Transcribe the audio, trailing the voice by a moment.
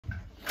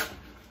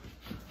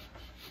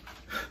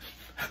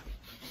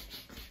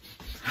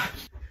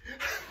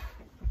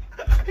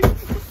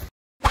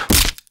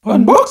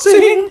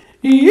Unboxing!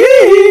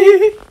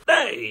 Yay!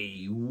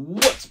 Hey,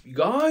 what's up, you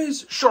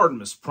guys?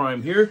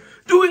 ShartimusPrime here,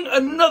 doing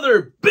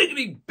another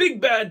big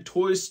bad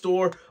toy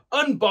store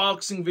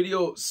unboxing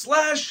video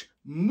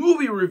 /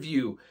 movie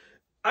review.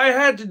 I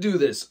had to do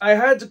this. I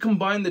had to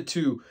combine the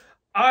two.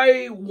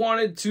 I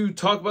wanted to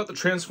talk about the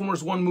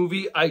Transformers 1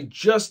 movie. I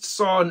just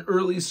saw an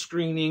early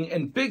screening,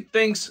 and big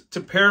thanks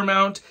to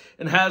Paramount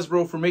and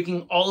Hasbro for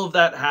making all of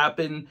that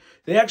happen.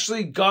 They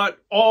actually got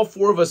all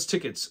 4 of us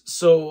tickets.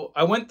 So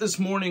I went this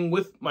morning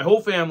with my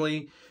whole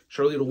family,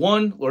 Charlie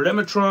 1, Lord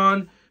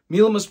Emetron,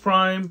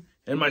 MezcoToyz,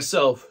 and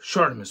myself,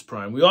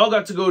 ShartimusPrime. We all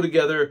got to go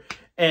together,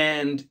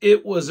 and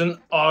it was an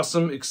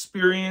awesome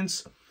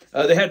experience.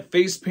 They had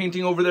face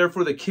painting over there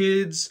for the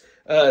kids.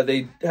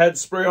 They had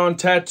spray-on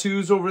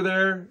tattoos over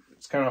there.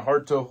 It's kind of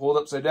hard to hold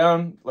upside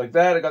down like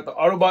that. I got the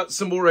Autobot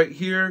symbol right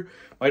here.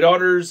 My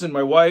daughters and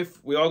my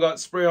wife, we all got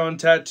spray-on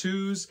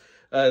tattoos.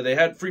 They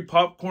had free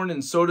popcorn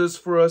and sodas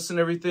for us and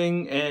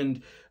everything,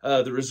 and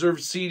the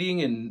reserved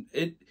seating, and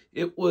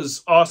it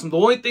was awesome. The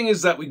only thing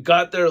is that we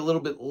got there a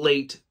little bit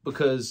late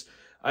because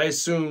I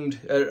assumed,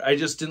 I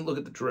just didn't look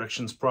at the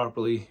directions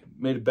properly,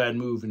 made a bad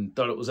move and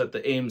thought it was at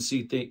the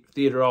AMC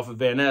theater off of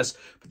Van Ness,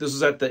 but this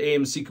was at the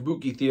AMC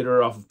Kabuki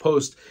theater off of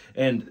Post,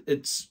 and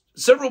it's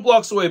several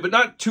blocks away, but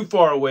not too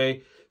far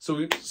away, so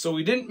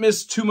we didn't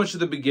miss too much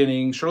of the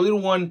beginning. Charlie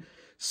 1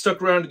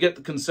 stuck around to get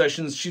the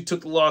concessions. She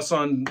took the loss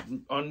on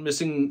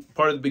missing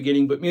part of the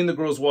beginning, but me and the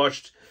girls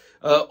watched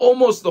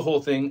almost the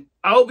whole thing.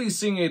 I'll be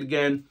seeing it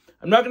again.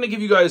 I'm not going to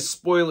give you guys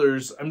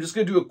spoilers. I'm just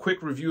going to do a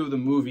quick review of the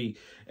movie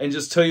and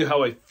just tell you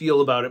how I feel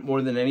about it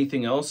more than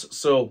anything else.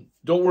 So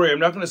don't worry, I'm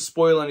not going to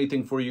spoil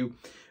anything for you.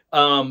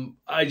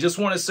 I just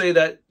want to say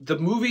that the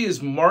movie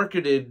is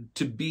marketed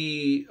to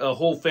be a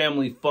whole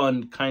family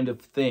fun kind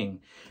of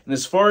thing. And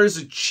as far as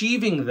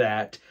achieving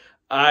that,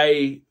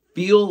 I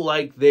feel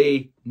like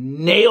they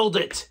nailed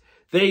it.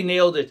 They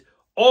nailed it.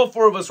 All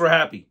 4 of us were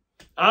happy.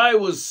 I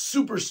was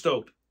super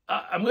stoked.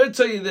 I'm going to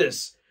tell you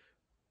this.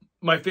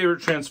 My favorite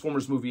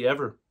Transformers movie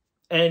ever.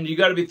 And you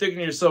got to be thinking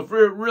to yourself,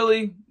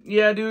 really?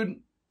 Yeah, dude,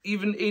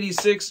 even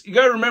 86? You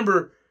got to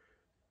remember,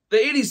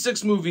 the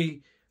 86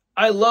 movie,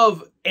 I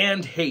love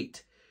and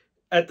hate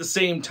at the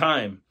same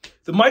time.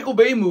 The Michael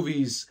Bay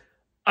movies,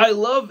 I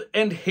love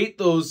and hate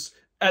those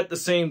at the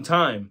same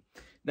time.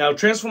 Now,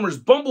 Transformers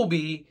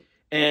Bumblebee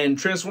and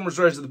Transformers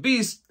Rise of the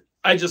Beast,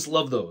 I just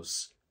love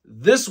those.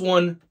 This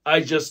one, I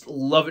just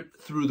love it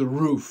through the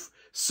roof.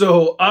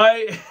 So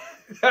I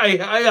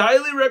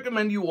highly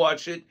recommend you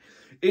watch it.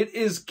 It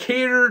is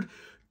catered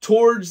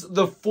towards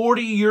the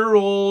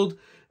 40-year-old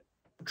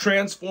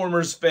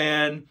Transformers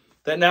fan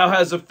that now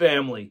has a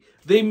family.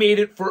 They made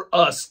it for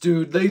us,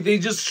 dude. They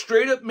just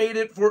straight up made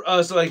it for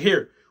us. Like,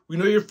 here, we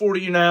know you're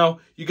 40 now.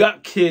 You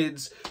got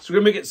kids. So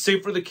we're going to make it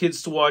safe for the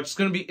kids to watch. It's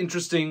going to be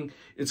interesting.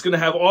 It's going to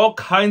have all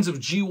kinds of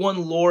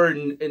G1 lore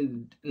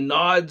and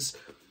nods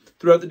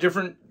throughout the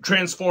different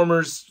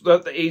Transformers,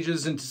 throughout the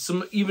ages, and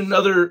some even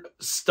other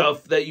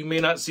stuff that you may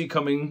not see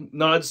coming,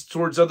 nods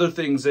towards other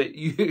things that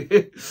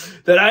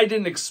that I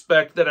didn't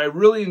expect, that I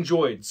really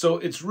enjoyed. So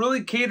it's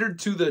really catered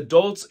to the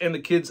adults and the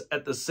kids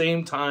at the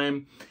same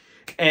time,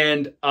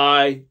 and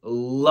I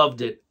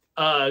loved it.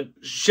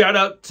 Shout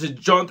out to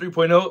John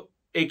 3.0,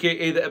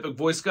 aka the Epic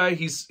Voice Guy.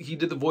 He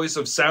did the voice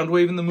of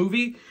Soundwave in the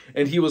movie,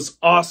 and he was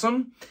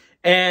awesome.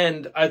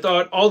 And I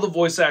thought all the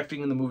voice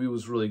acting in the movie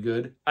was really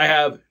good. I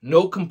have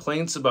no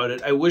complaints about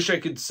it. I wish I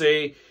could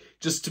say,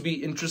 just to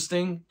be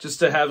interesting, just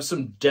to have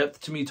some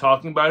depth to me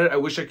talking about it, I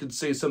wish I could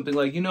say something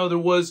like, you know, there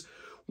was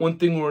one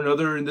thing or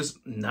another in this.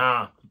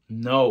 Nah,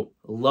 no,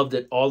 loved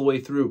it all the way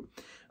through.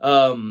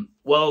 While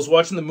I was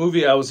watching the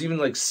movie, I was even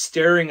like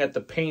staring at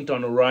the paint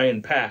on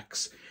Orion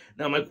Pax.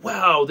 And I'm like,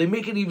 wow, they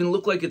make it even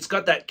look like it's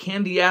got that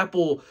candy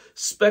apple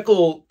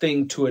speckle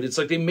thing to it. It's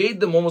like they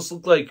made them almost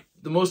look like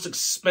the most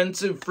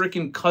expensive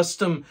freaking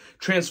custom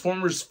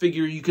Transformers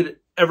figure you could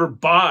ever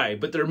buy,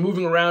 but they're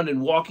moving around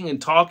and walking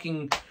and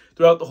talking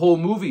throughout the whole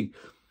movie.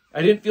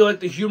 I didn't feel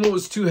like the humor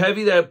was too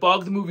heavy that it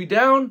bogged the movie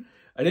down.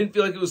 I didn't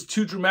feel like it was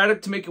too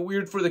dramatic to make it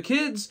weird for the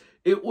kids.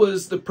 It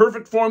was the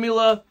perfect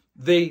formula.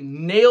 They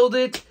nailed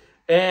it.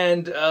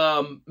 And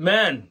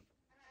man,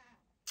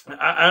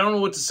 I don't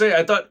know what to say.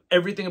 I thought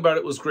everything about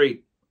it was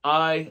great.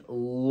 I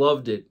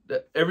loved it.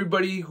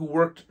 Everybody who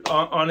worked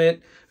on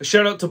it. A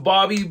shout out to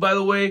Bobby, by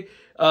the way.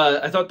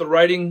 I thought the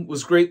writing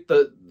was great.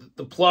 The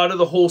plot of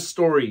the whole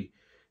story,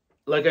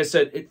 like I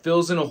said, it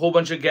fills in a whole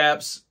bunch of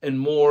gaps and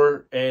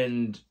more.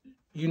 And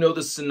you know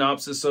the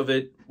synopsis of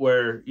it,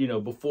 where, you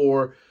know,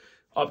 before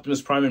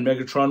Optimus Prime and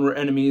Megatron were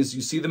enemies,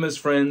 you see them as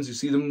friends. You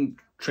see them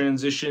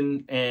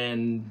transition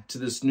and to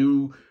this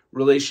new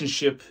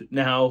relationship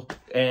now,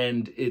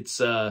 and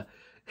it's a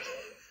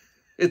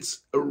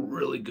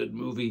really good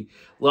movie.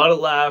 A lot of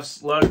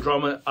laughs, a lot of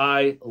drama.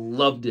 I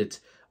loved it.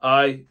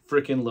 I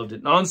freaking loved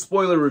it.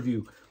 Non-spoiler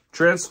review.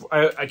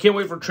 I can't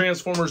wait for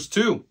Transformers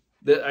 2.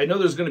 I know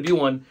there's going to be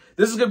one.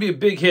 This is going to be a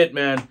big hit,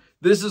 man.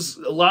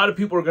 A lot of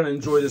people are going to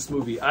enjoy this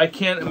movie. I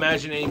can't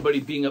imagine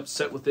anybody being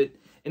upset with it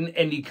in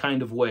any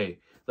kind of way.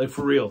 Like,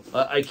 for real.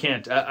 I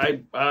can't.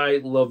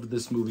 I loved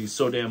this movie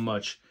so damn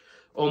much.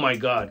 Oh, my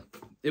God.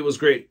 It was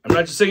great. I'm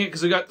not just saying it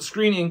because I got the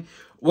screening.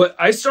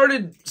 I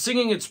started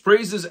singing its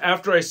praises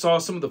after I saw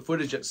some of the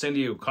footage at San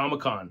Diego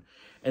Comic-Con.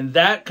 And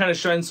that kind of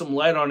shined some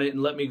light on it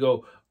and let me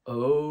go,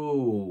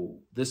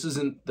 oh, this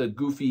isn't the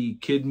goofy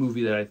kid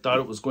movie that I thought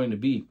it was going to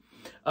be.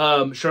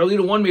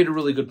 Charlita 1 made a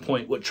really good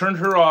point. What turned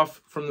her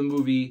off from the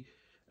movie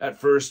at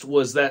first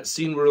was that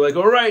scene where, like,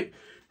 all right,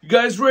 you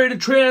guys ready to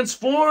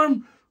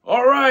transform?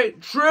 All right,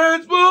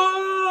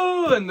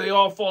 transform! And they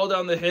all fall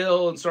down the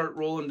hill and start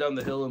rolling down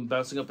the hill and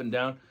bouncing up and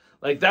down.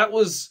 Like, that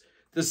was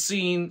the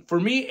scene for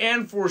me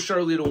and for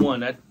Charlita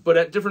 1. But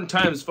at different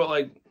times felt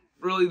like,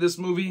 really, this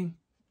movie?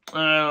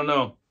 I don't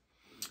know.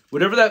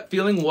 Whatever that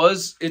feeling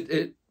was,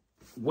 it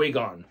way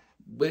gone.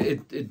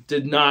 It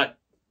did not,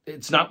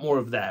 it's not more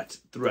of that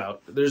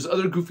throughout. There's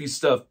other goofy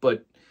stuff,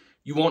 but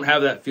you won't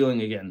have that feeling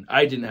again.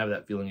 I didn't have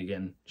that feeling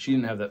again. She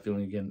didn't have that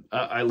feeling again.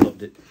 I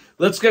loved it.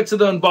 Let's get to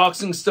the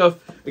unboxing stuff.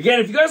 Again,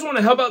 if you guys want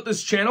to help out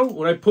this channel,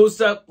 when I post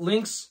up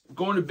links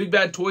going to Big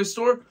Bad Toy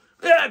Store,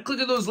 yeah, click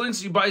on those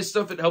links. You buy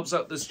stuff. It helps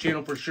out this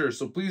channel for sure.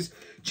 So please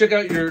check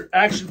out your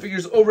action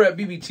figures over at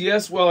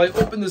BBTS while I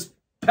open this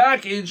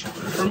package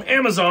from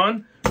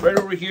Amazon right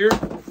over here.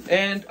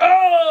 And,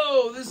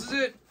 oh, this is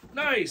it.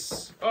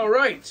 Nice. All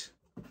right.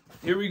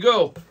 Here we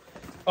go.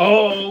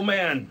 Oh,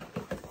 man.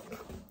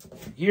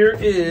 Here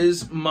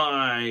is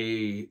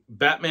my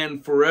Batman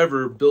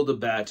Forever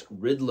Build-A-Bat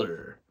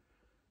Riddler.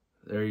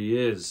 There he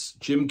is.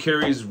 Jim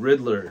Carrey's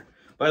Riddler.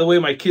 By the way,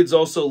 my kids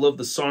also love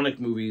the Sonic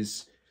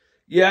movies.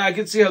 Yeah, I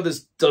can see how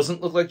this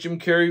doesn't look like Jim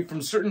Carrey.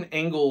 From certain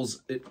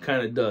angles, it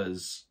kind of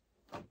does.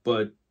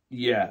 But,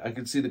 yeah, I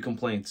can see the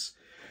complaints.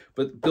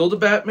 But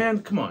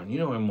Build-A-Batman, come on, you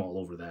know I'm all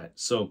over that.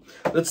 So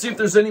let's see if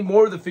there's any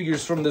more of the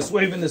figures from this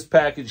wave in this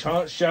package,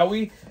 huh? Shall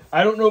we?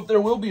 I don't know if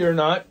there will be or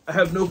not. I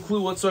have no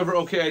clue whatsoever.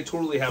 Okay, I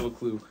totally have a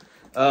clue.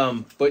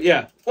 But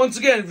yeah, once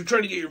again, if you're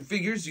trying to get your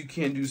figures, you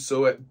can do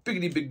so at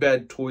Biggity Big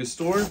Bad Toy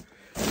Store.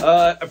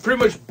 I pretty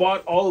much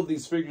bought all of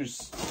these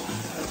figures,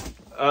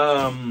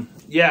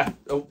 yeah,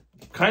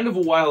 kind of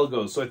a while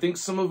ago. So I think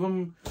some of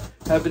them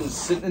have been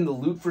sitting in the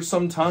loot for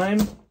some time.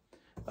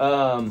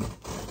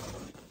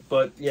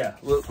 But yeah,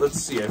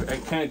 let's see. I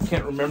kind of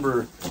can't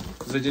remember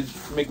because I did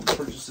make the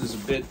purchases a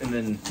bit, and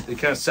then they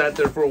kind of sat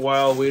there for a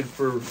while, waited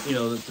for, you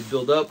know, to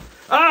build up.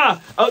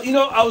 You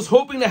know, I was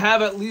hoping to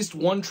have at least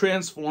one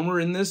Transformer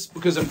in this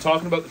because I'm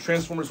talking about the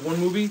Transformers 1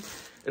 movie,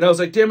 and I was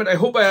like, damn it, I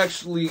hope I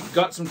actually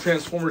got some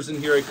Transformers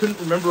in here. I couldn't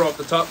remember off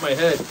the top of my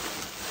head,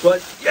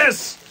 but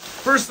yes,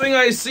 first thing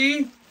I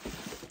see,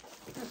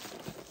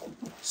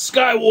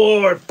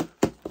 Skywarp.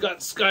 Got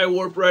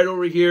Skywarp right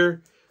over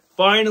here.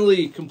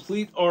 Finally,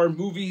 complete our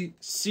movie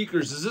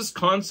Seekers. Is this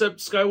concept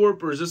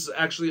Skywarp, or is this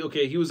actually,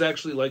 okay, he was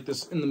actually like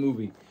this in the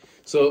movie.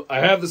 So I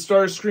have the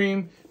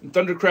Starscream and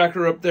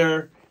Thundercracker up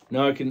there.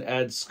 Now I can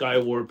add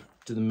Skywarp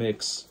to the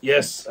mix.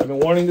 Yes, I've been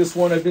wanting this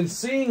one. I've been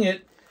seeing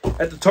it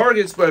at the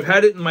Targets, but I've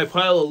had it in my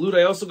pile of loot.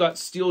 I also got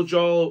Steel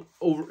Jaw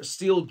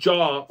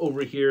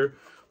over here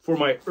for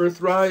my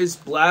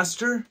Earthrise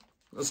Blaster.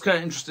 That's kind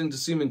of interesting to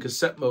see him in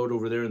cassette mode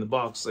over there in the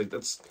box. Like,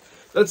 that's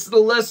the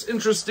less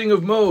interesting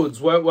of modes.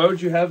 Why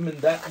would you have him in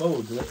that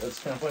mode? That's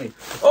kind of funny.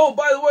 Oh,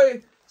 by the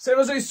way, San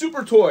Jose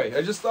Super Toy.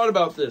 I just thought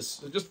about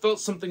this. I just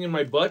felt something in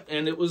my butt,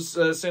 and it was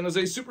San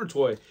Jose Super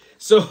Toy.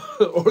 So,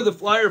 or the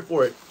flyer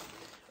for it.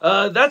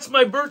 That's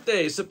my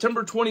birthday,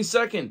 September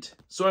 22nd.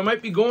 So I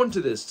might be going to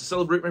this to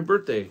celebrate my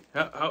birthday.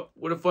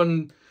 What a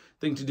fun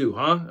thing to do,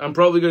 huh? I'm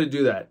probably going to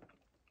do that.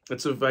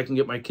 That's if I can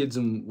get my kids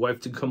and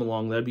wife to come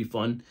along. That'd be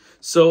fun.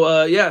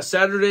 So, yeah,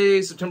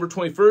 Saturday, September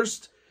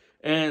 21st.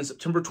 And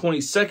September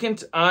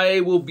 22nd, I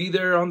will be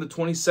there on the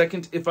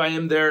 22nd if I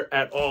am there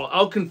at all.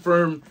 I'll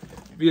confirm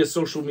via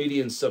social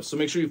media and stuff. So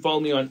make sure you follow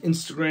me on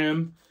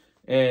Instagram.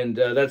 And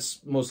that's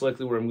most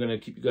likely where I'm going to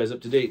keep you guys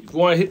up to date. If you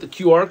want to hit the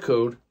QR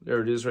code,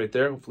 there it is right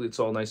there. Hopefully it's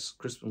all nice,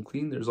 crisp, and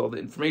clean. There's all the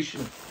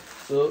information.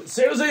 So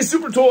San Jose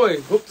Super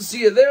Toy. Hope to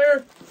see you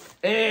there.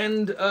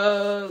 And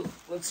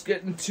let's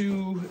get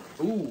into...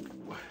 Ooh.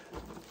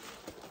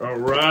 All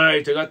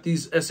right, I got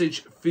these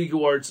SH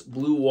Figuarts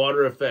Blue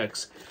Water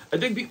Effects. I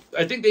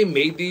think they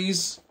made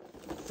these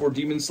for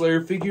Demon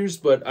Slayer figures,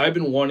 but I've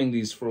been wanting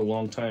these for a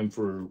long time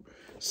for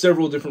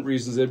several different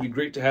reasons. They'd be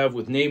great to have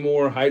with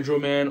Namor, Hydro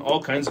Man,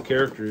 all kinds of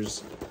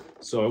characters.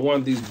 So I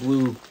wanted these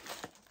blue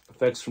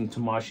effects from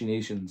Tamashii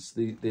Nations.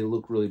 They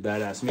look really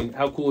badass. I mean,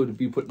 how cool would it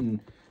be putting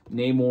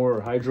Namor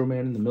or Hydro Man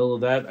in the middle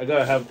of that? I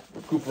gotta have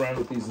goof around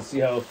with these and see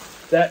how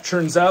that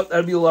turns out.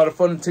 That'd be a lot of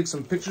fun to take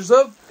some pictures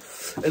of.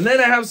 And then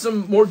I have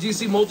some more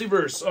DC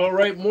Multiverse. All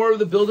right, more of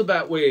the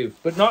Build-A-Bat wave,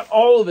 but not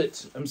all of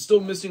it. I'm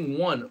still missing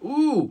one.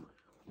 Ooh,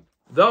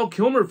 Val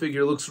Kilmer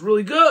figure looks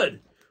really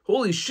good.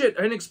 Holy shit,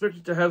 I didn't expect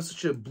it to have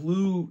such a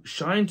blue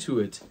shine to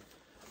it.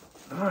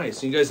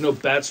 Nice. You guys know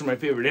bats are my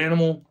favorite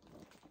animal,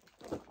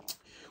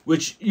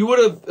 which you would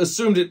have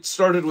assumed it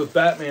started with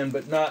Batman,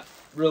 but not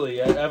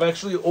really. I've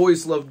actually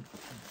always loved,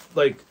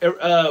 like,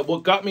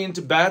 what got me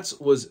into bats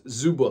was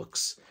zoo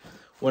books.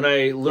 when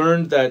I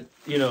learned that,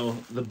 you know,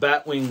 the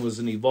Batwing was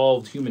an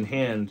evolved human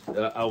hand,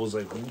 I was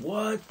like,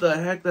 what the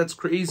heck? That's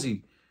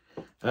crazy.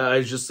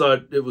 I just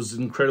thought it was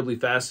incredibly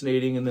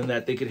fascinating. And then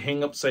that they could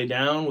hang upside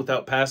down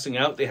without passing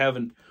out. They have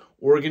an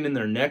organ in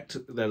their neck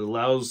that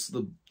allows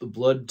the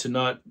blood to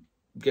not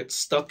get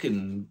stuck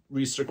and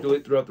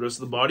recirculate throughout the rest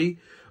of the body.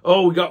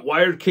 Oh, we got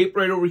wired cape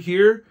right over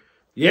here.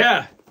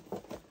 Yeah.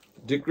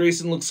 Dick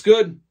Grayson looks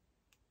good.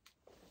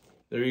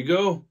 There you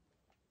go.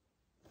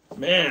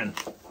 Man,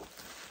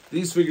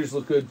 these figures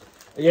look good.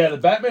 Yeah, the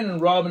Batman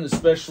and Robin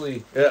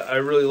especially, I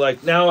really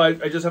like. Now I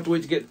just have to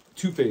wait to get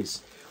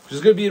Two-Face, which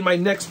is going to be in my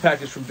next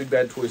package from Big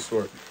Bad Toy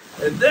Store.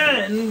 And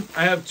then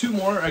I have two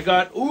more. I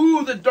got,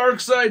 ooh, the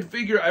Darkseid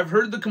figure. I've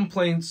heard the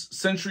complaints.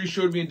 Century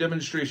showed me a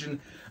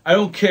demonstration. I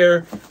don't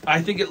care.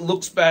 I think it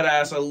looks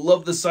badass. I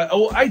love the side.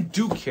 Oh, I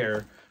do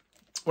care.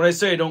 When I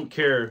say I don't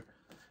care,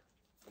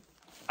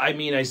 I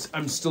mean,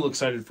 I'm still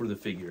excited for the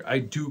figure. I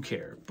do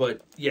care.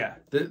 But yeah,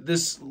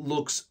 this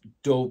looks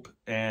dope,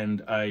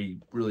 and I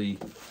really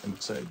am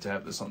excited to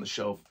have this on the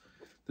shelf.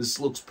 This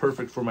looks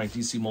perfect for my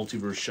DC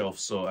Multiverse shelf,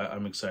 so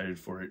I'm excited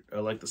for it. I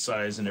like the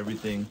size and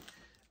everything.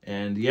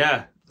 And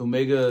yeah, the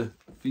Omega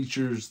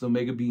features, the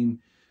Omega Beam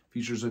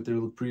features right there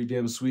look pretty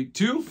damn sweet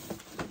too.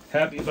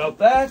 Happy about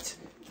that.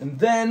 And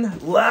then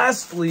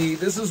lastly,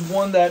 this is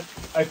one that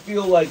I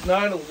feel like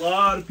not a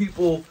lot of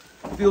people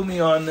feel me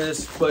on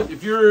this, but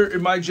if you're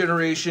in my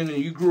generation and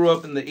you grew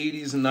up in the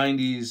 80s and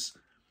 90s,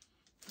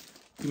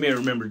 you may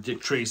remember Dick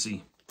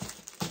Tracy.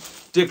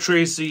 Dick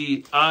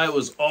Tracy, I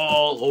was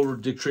all over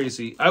Dick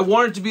Tracy. I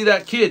wanted to be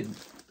that kid.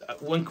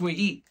 When can we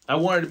eat? I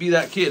wanted to be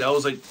that kid. I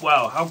was like,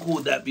 wow, how cool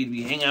would that be to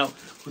be hang out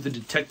with a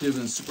detective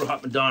and super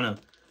hot Madonna?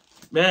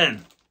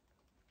 Man,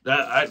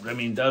 I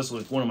mean, that was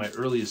like one of my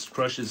earliest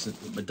crushes,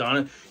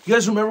 Madonna. You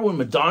guys remember when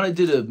Madonna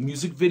did a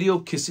music video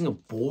kissing a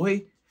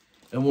boy?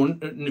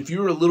 And if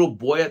you were a little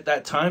boy at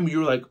that time, you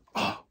were like,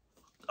 oh,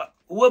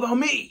 what about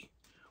me?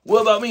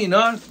 What about me,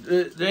 nah?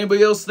 Did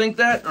anybody else think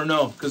that or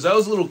no? Because I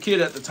was a little kid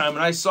at the time,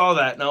 and I saw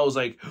that, and I was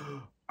like,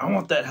 I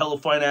want that hella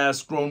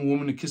fine-ass grown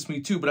woman to kiss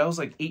me too. But I was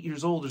like 8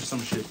 years old or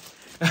some shit.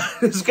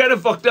 It's kind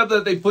of fucked up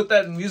that they put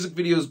that in music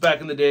videos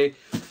back in the day.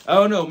 I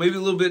don't know, maybe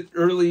a little bit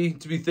early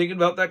to be thinking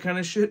about that kind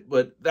of shit,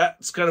 but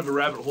that's kind of a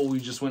rabbit hole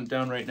we just went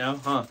down right now,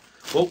 huh?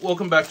 Well,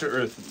 welcome back to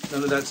Earth.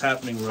 None of that's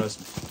happening, Russ.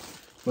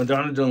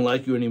 Madonna doesn't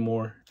like you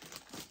anymore.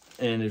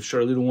 And if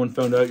Charlie the One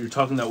found out you're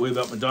talking that way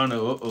about Madonna,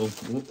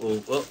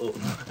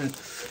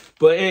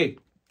 But hey,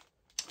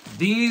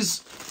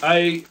 these,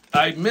 I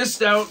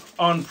missed out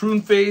on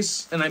Prune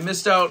Face, and I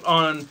missed out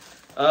on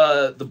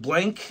the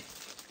Blank,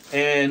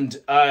 and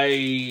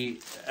I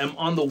am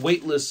on the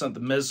wait list at the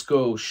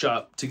Mezco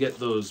shop to get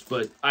those,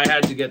 but I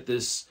had to get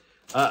this.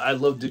 I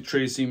love Dick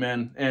Tracy,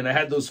 man, and I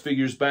had those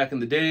figures back in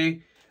the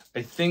day.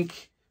 I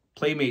think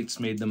Playmates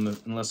made them,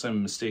 unless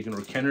I'm mistaken,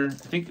 or Kenner. I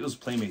think it was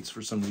Playmates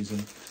for some reason,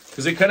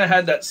 because they kind of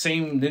had that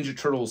same Ninja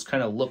Turtles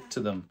kind of look to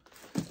them,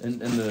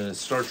 and the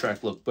Star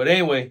Trek look. But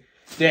anyway,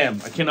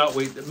 damn, I cannot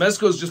wait.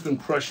 Mezco's just been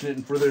crushing it,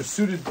 and for their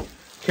suited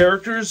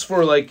characters,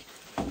 for like,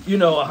 you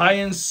know, a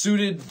high-end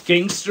suited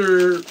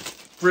gangster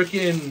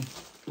freaking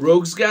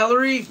rogues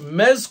gallery,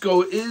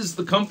 Mezco is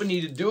the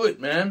company to do it,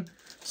 man.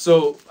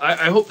 So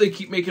I hope they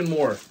keep making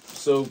more.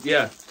 So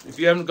yeah, if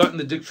you haven't gotten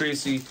the Dick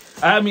Tracy,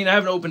 I mean, I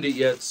haven't opened it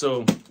yet,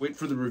 so wait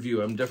for the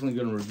review. I'm definitely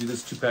going to review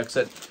this 2-pack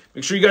set.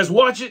 Make sure you guys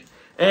watch it.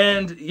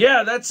 And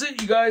yeah, that's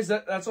it, you guys.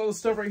 That's all the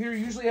stuff right here.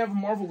 Usually I have a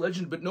Marvel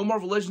Legend, but no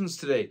Marvel Legends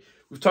today.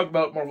 We've talked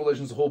about Marvel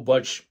Legends a whole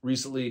bunch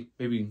recently.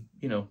 Maybe,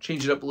 you know,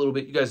 change it up a little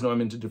bit. You guys know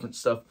I'm into different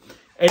stuff.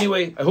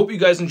 Anyway, I hope you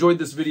guys enjoyed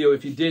this video.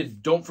 If you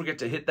did, don't forget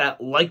to hit that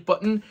like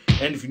button.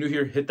 And if you're new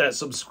here, hit that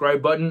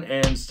subscribe button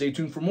and stay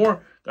tuned for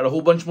more. Got a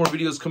whole bunch more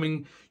videos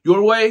coming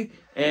your way.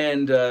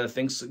 And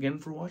thanks again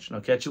for watching.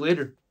 I'll catch you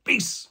later.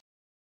 Peace.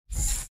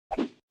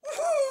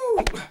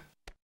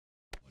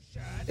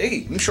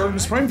 Hey, new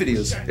ShartimusPrime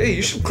videos. Hey,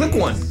 you should click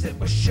one.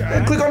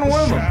 Yeah, click on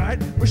one of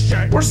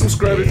them. Or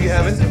subscribe if you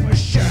haven't.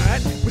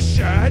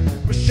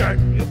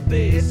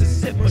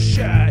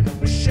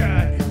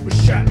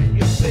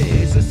 Your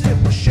face,